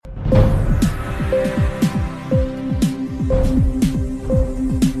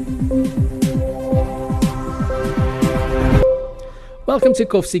Welcome to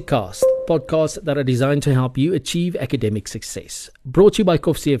Kovsie Cast, podcasts that are designed to help you achieve academic success. Brought to you by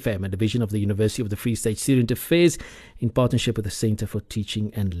Kovsie FM, a division of the University of the Free State Student Affairs in partnership with the Centre for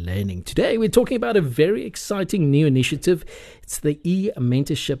Teaching and Learning. Today we're talking about a very exciting new initiative. It's the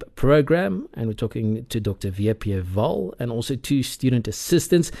e-Mentorship program, and we're talking to Dr. Viepie Val and also two student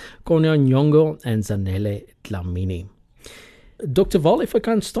assistants, Konya Nyongo and Zanele Dlamini. Dr. Val, if I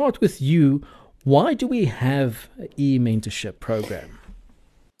can start with you, why do we have an e-mentorship program?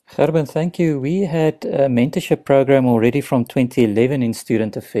 Gerben, thank you. We had a mentorship program already from 2011 in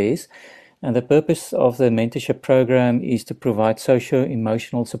Student Affairs, and the purpose of the mentorship program is to provide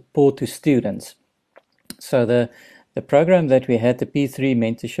socio-emotional support to students. So the program that we had, the P3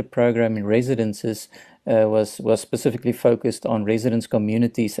 mentorship program in residences, was specifically focused on residence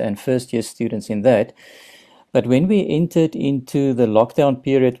communities and first-year students in that. But when we entered into the lockdown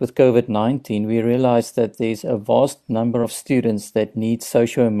period with COVID-19, we realized that there's a vast number of students that need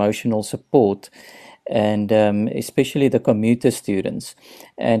socio-emotional support, and especially the commuter students.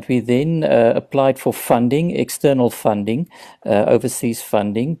 And we then applied for funding, external funding, overseas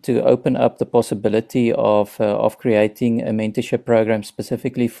funding, to open up the possibility of creating a mentorship program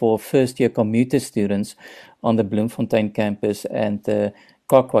specifically for first-year commuter students on the Bloemfontein campus and the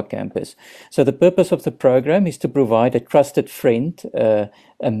Kwakwa campus. So the purpose of the program is to provide a trusted friend, a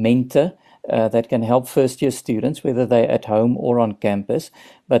mentor that can help first-year students, whether they're at home or on campus,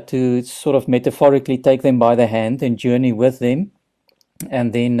 but to sort of metaphorically take them by the hand and journey with them,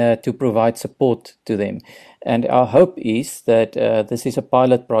 and then to provide support to them. And our hope is that this is a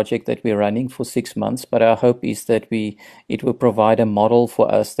pilot project that we're running for 6 months, but our hope is that it will provide a model for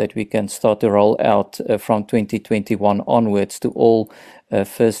us that we can start to roll out from 2021 onwards to all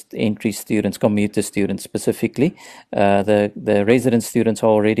first entry students, commuter students specifically. The resident students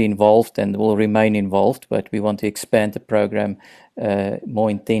are already involved and will remain involved, but we want to expand the program more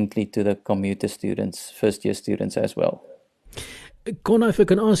intently to the commuter students, first year students as well. Kona, if I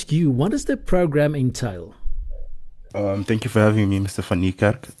can ask you, what does the program entail? Thank you for having me, Mr. Van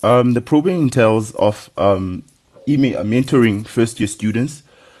Niekerk. The program entails of mentoring first-year students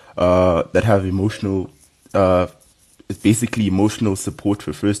that have it's basically emotional support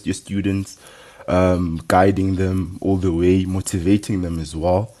for first-year students, guiding them all the way, motivating them as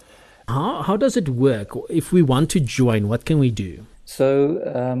well. How does it work? If we want to join, what can we do? So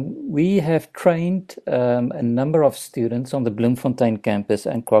we have trained a number of students on the Bloemfontein campus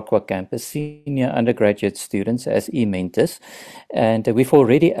and Kwakwa campus, senior undergraduate students as e-mentors, and we've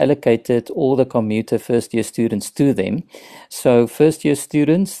already allocated all the commuter first-year students to them. So first-year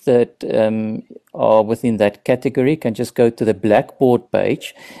students that are within that category can just go to the Blackboard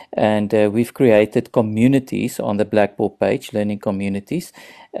page, and we've created communities on the Blackboard page, learning communities,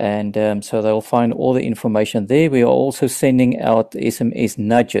 and so they'll find all the information there. We are also sending out SMS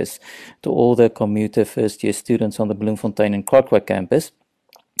nudges to all the commuter first-year students on the Bloemfontein and Kwakwa campus,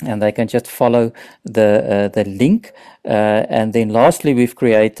 and they can just follow the link. And then lastly, we've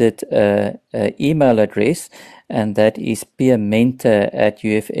created an email address, and that is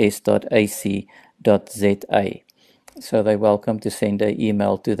peermentor@ufs.ac.za. So they're welcome to send an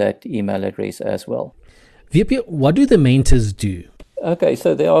email to that email address as well. Viepie, what do the mentors do? Okay,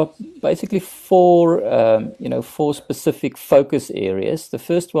 so there are basically four specific focus areas. The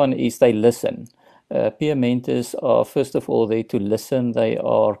first one is they listen. Peer mentors are, first of all, there to listen. They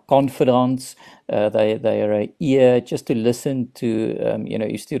are confidants. They are an ear just to listen to,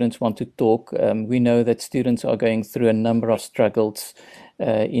 if students want to talk. We know that students are going through a number of struggles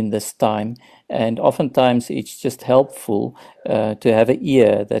in this time. And oftentimes it's just helpful to have an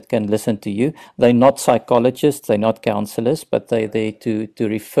ear that can listen to you. They're not psychologists, they're not counselors, but they're there to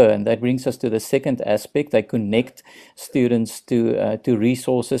refer. And that brings us to the second aspect. They connect students to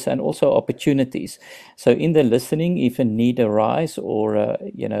resources and also opportunities. So in the listening, if a need arises or,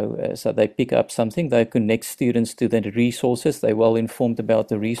 so they pick up something, they connect students to the resources. They're well informed about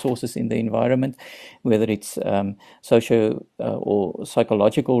the resources in the environment, whether it's socio or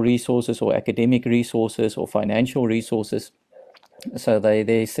psychological resources or academic resources or financial resources. So they're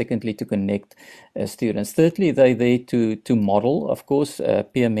there, secondly, to connect students. Thirdly, they're there to model. Of course,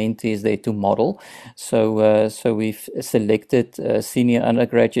 peer mentee is there to model. So we've selected senior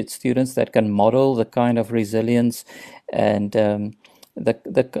undergraduate students that can model the kind of resilience and the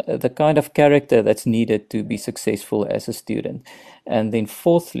kind of character that's needed to be successful as a student. And then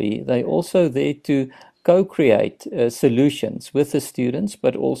fourthly, they're also there to co-create solutions with the students,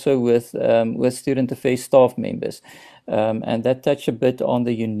 but also with student affairs staff members. And that touch a bit on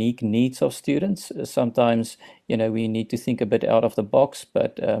the unique needs of students. Sometimes, we need to think a bit out of the box,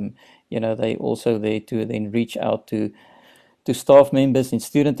 but, they also there to then reach out to to staff members in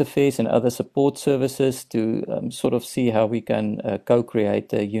student affairs and other support services to sort of see how we can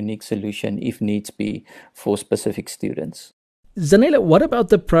co-create a unique solution if needs be for specific students. Zanele, what about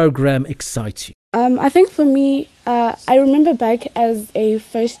the program excites you? I think for me, I remember back as a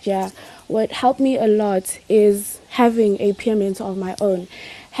first year, what helped me a lot is having a peer mentor of my own.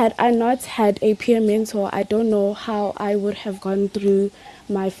 Had I not had a peer mentor, I don't know how I would have gone through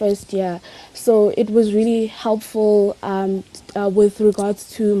my first year. So it was really helpful with regards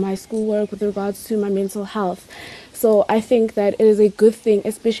to my schoolwork, with regards to my mental health. So I think that it is a good thing,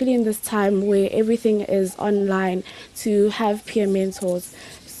 especially in this time where everything is online, to have peer mentors.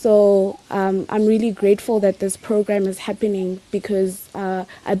 So I'm really grateful that this program is happening because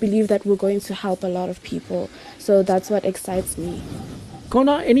I believe that we're going to help a lot of people. So that's what excites me.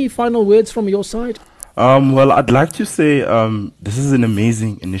 Connor, any final words from your side? Well, I'd like to say this is an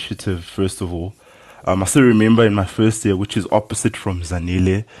amazing initiative, first of all. I still remember in my first year, which is opposite from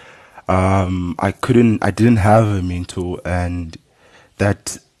Zanele, I didn't have a mentor, and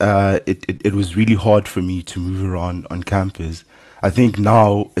that it was really hard for me to move around on campus. I think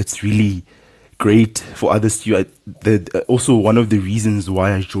now it's really great for other students. Also, one of the reasons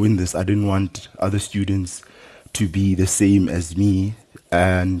why I joined this, I didn't want other students to be the same as me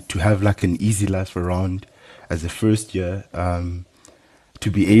and to have like an easy life around as a first year, to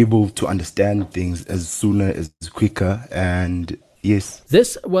be able to understand things as sooner, as quicker, and yes.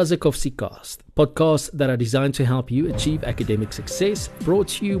 This was a Kovsie Cast, podcasts that are designed to help you achieve academic success, brought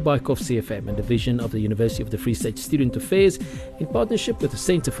to you by Kovsie FM, a division of the University of the Free State Student Affairs in partnership with the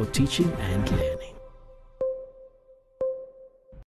Centre for Teaching and Learning.